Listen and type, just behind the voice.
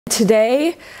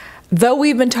Today, though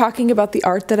we've been talking about the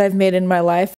art that I've made in my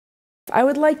life, I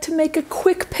would like to make a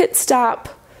quick pit stop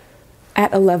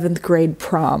at 11th grade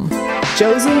prom.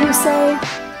 Josie, you say?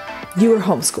 You were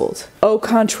homeschooled. Au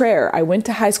contraire, I went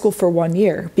to high school for 1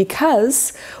 year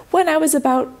because when I was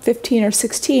about 15 or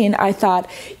 16, I thought,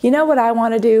 you know what I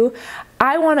want to do?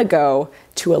 I want to go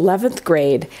to 11th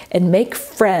grade and make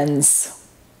friends.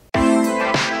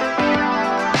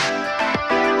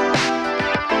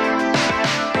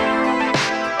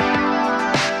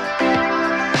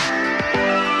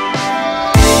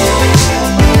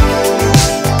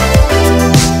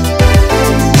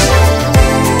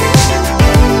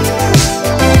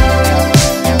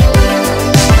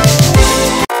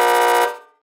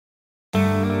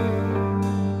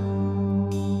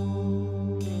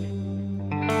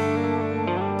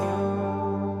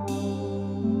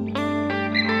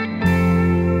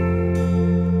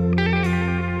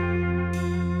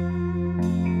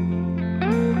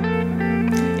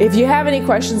 If you have any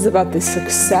questions about the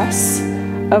success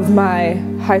of my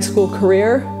high school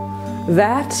career,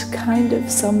 that kind of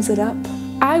sums it up.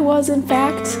 I was, in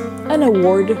fact, an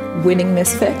award-winning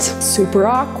misfit. Super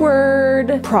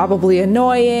awkward, probably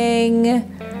annoying,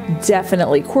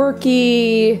 definitely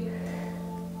quirky.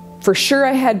 For sure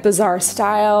I had bizarre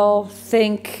style,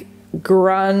 think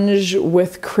grunge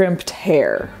with crimped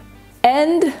hair.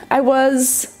 And I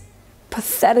was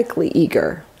pathetically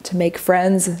eager to make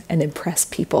friends and impress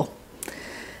people.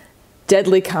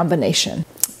 Deadly combination.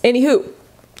 Anywho,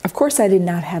 of course I did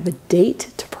not have a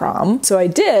date to prom, so I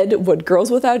did what girls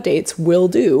without dates will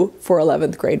do for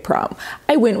 11th grade prom.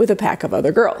 I went with a pack of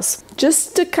other girls.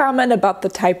 Just to comment about the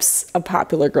types of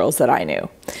popular girls that I knew.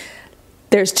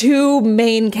 There's two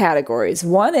main categories.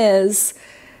 One is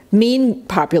mean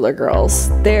popular girls.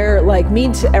 They're like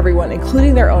mean to everyone,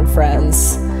 including their own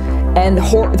friends, and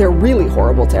they're really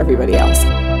horrible to everybody else.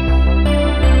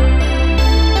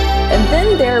 And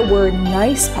then there were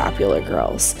nice popular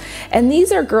girls. And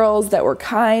these are girls that were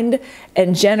kind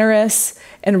and generous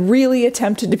and really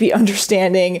attempted to be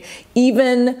understanding,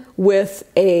 even with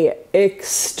a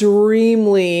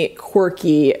extremely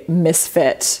quirky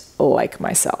misfit like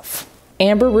myself.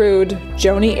 Amber Rude,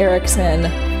 Joni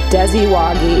Eareckson, Desi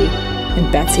Wagi,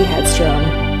 and Betsy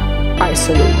Hedstrom, I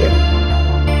salute you.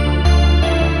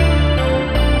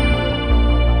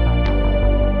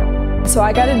 So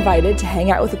I got invited to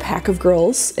hang out with a pack of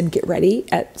girls and get ready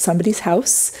at somebody's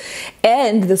house.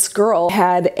 And this girl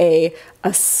had an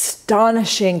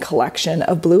astonishing collection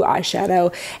of blue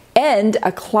eyeshadow and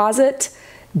a closet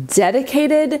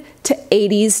dedicated to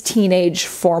 80s teenage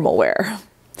formal wear.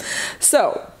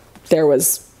 So there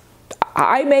was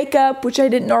eye makeup, which I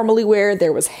didn't normally wear.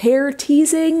 There was hair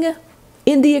teasing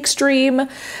in the extreme.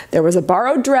 There was a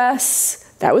borrowed dress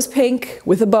that was pink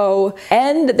with a bow,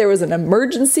 and there was an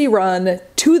emergency run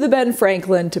to the Ben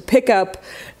Franklin to pick up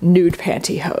nude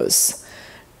pantyhose.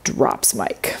 Drops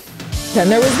mic. Then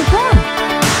there was the prom.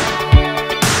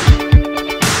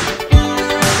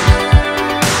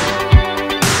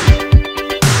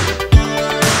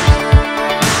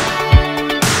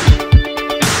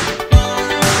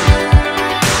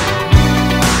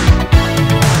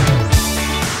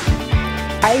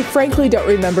 I frankly don't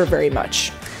remember very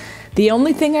much. The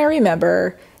only thing I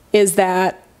remember is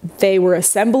that they were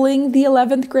assembling the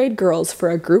 11th grade girls for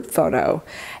a group photo,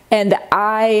 and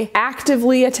I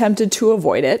actively attempted to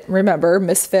avoid it. Remember,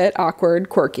 misfit, awkward,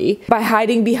 quirky, by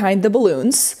hiding behind the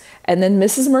balloons. And then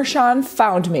Mrs. Mershon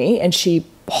found me and she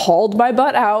hauled my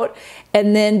butt out.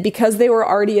 And then because they were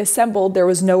already assembled, there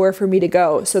was nowhere for me to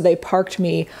go. So they parked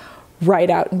me right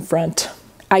out in front.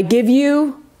 I give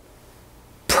you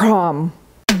prom.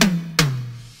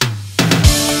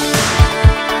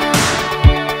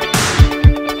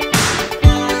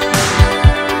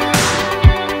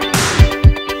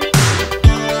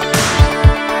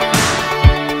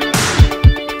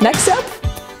 Next up,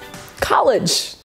 college.